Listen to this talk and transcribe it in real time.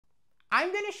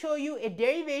I'm going to show you a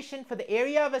derivation for the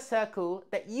area of a circle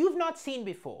that you've not seen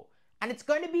before, and it's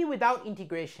going to be without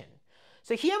integration.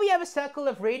 So here we have a circle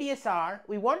of radius r.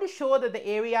 We want to show that the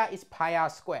area is pi r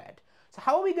squared. So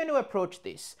how are we going to approach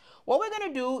this? What we're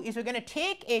going to do is we're going to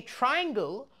take a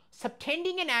triangle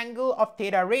subtending an angle of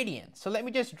theta radians. So let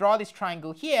me just draw this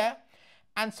triangle here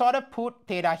and sort of put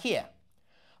theta here.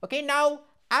 Okay, now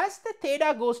as the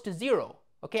theta goes to 0,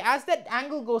 okay, as that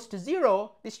angle goes to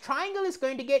 0, this triangle is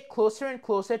going to get closer and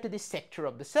closer to this sector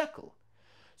of the circle.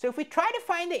 So if we try to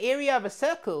find the area of a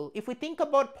circle, if we think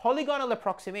about polygonal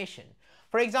approximation,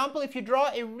 for example, if you draw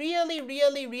a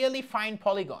really fine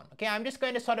polygon, okay, I'm just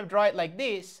going to sort of draw it like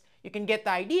this, you can get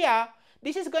the idea.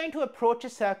 This is going to approach a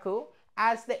circle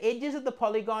as the edges of the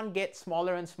polygon get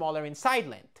smaller and smaller in side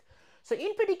length. So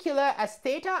in particular, as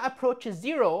theta approaches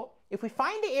 0, if we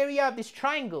find the area of this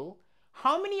triangle,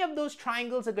 how many of those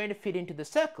triangles are going to fit into the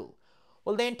circle?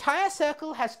 Well, the entire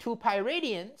circle has 2 pi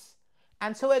radians,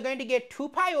 and so we're going to get 2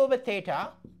 pi over theta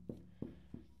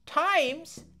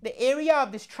times the area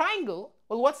of this triangle.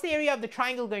 Well, what's the area of the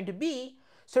triangle going to be?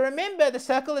 So remember, the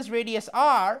circle is radius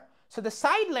r, so the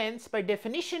side lengths by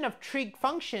definition of trig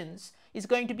functions is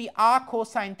going to be r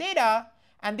cosine theta,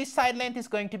 and this side length is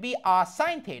going to be r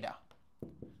sine theta.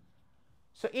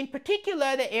 So in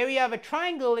particular, the area of a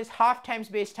triangle is half times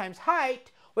base times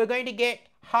height. We're going to get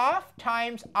half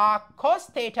times r cos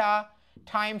theta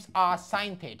times r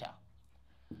sine theta.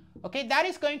 Okay, that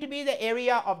is going to be the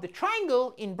area of the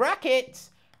triangle in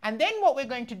brackets, and then what we're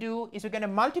going to do is we're going to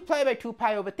multiply by 2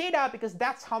 pi over theta, because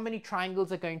that's how many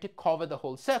triangles are going to cover the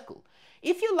whole circle.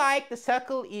 If you like, the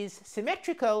circle is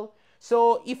symmetrical,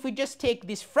 so if we just take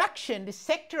this fraction, this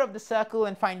sector of the circle,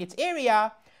 and find its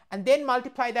area, and then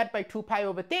multiply that by 2 pi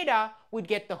over theta, we'd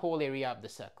get the whole area of the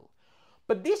circle.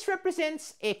 But this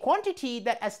represents a quantity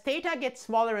that as theta gets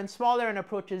smaller and smaller and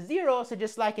approaches 0, so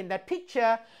just like in that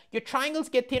picture, your triangles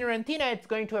get thinner and thinner, it's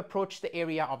going to approach the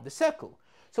area of the circle.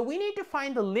 So we need to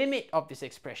find the limit of this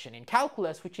expression in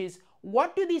calculus, which is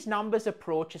what do these numbers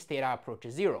approach as theta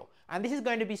approaches 0? And this is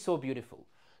going to be so beautiful.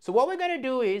 So what we're going to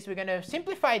do is we're going to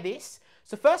simplify this.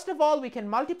 So first of all, we can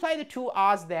multiply the two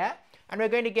r's there, and we're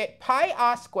going to get pi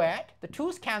r squared, the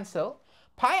 2's cancel,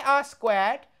 pi r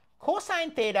squared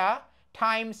cosine theta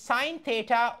times sine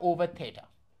theta over theta.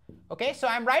 Okay, so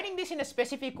I'm writing this in a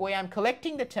specific way. I'm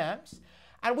collecting the terms,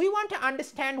 and we want to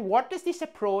understand what does this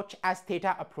approach as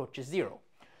theta approaches 0.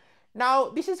 Now,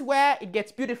 this is where it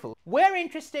gets beautiful. We're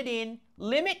interested in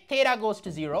limit theta goes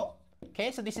to 0.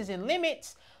 Okay, so this is in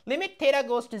limits. Limit theta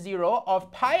goes to 0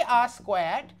 of pi r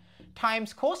squared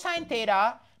times cosine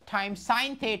theta times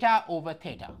sine theta over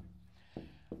theta.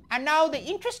 And now the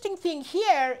interesting thing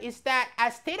here is that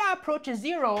as theta approaches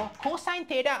 0, cosine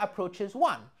theta approaches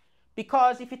 1.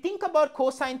 Because if you think about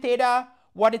cosine theta,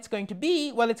 what it's going to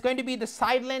be, well, it's going to be the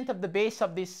side length of the base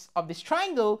of this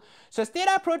triangle. So as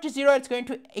theta approaches 0, it's going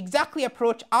to exactly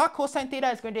approach r cosine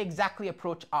theta is going to exactly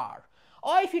approach r.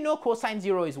 Or if you know cosine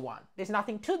 0 is 1. There's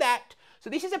nothing to that. So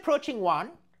this is approaching 1.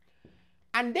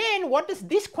 And then what does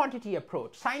this quantity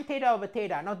approach? Sine theta over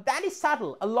theta. Now that is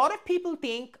subtle. A lot of people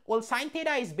think, well, sine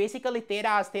theta is basically theta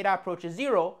as theta approaches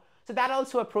 0. So that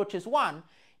also approaches 1.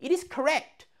 It is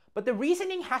correct, but the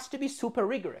reasoning has to be super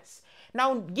rigorous.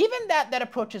 Now, given that that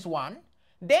approaches 1,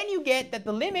 then you get that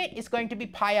the limit is going to be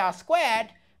pi r squared,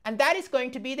 and that is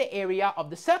going to be the area of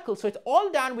the circle. So it's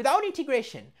all done without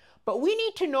integration. But we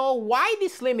need to know why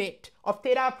this limit of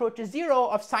theta approaches 0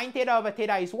 of sine theta over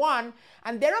theta is 1,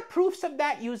 and there are proofs of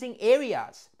that using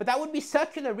areas. But that would be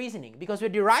circular reasoning, because we're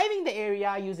deriving the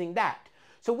area using that.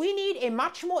 So we need a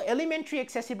much more elementary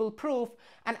accessible proof,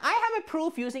 and I have a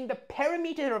proof using the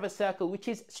perimeter of a circle, which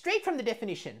is straight from the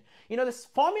definition. You know, the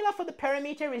formula for the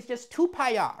perimeter is just 2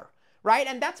 pi r, right?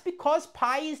 And that's because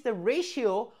pi is the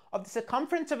ratio of the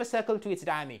circumference of a circle to its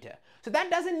diameter. So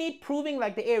that doesn't need proving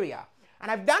like the area. And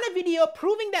I've done a video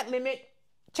proving that limit.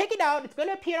 Check it out. It's going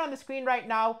to appear on the screen right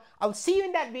now. I'll see you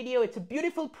in that video. It's a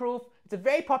beautiful proof. It's a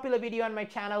very popular video on my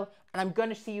channel, and I'm going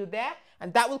to see you there.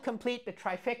 And that will complete the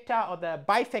trifecta or the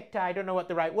bifecta, I don't know what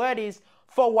the right word is,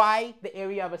 for why the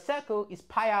area of a circle is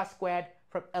pi r squared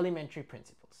from elementary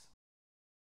principles.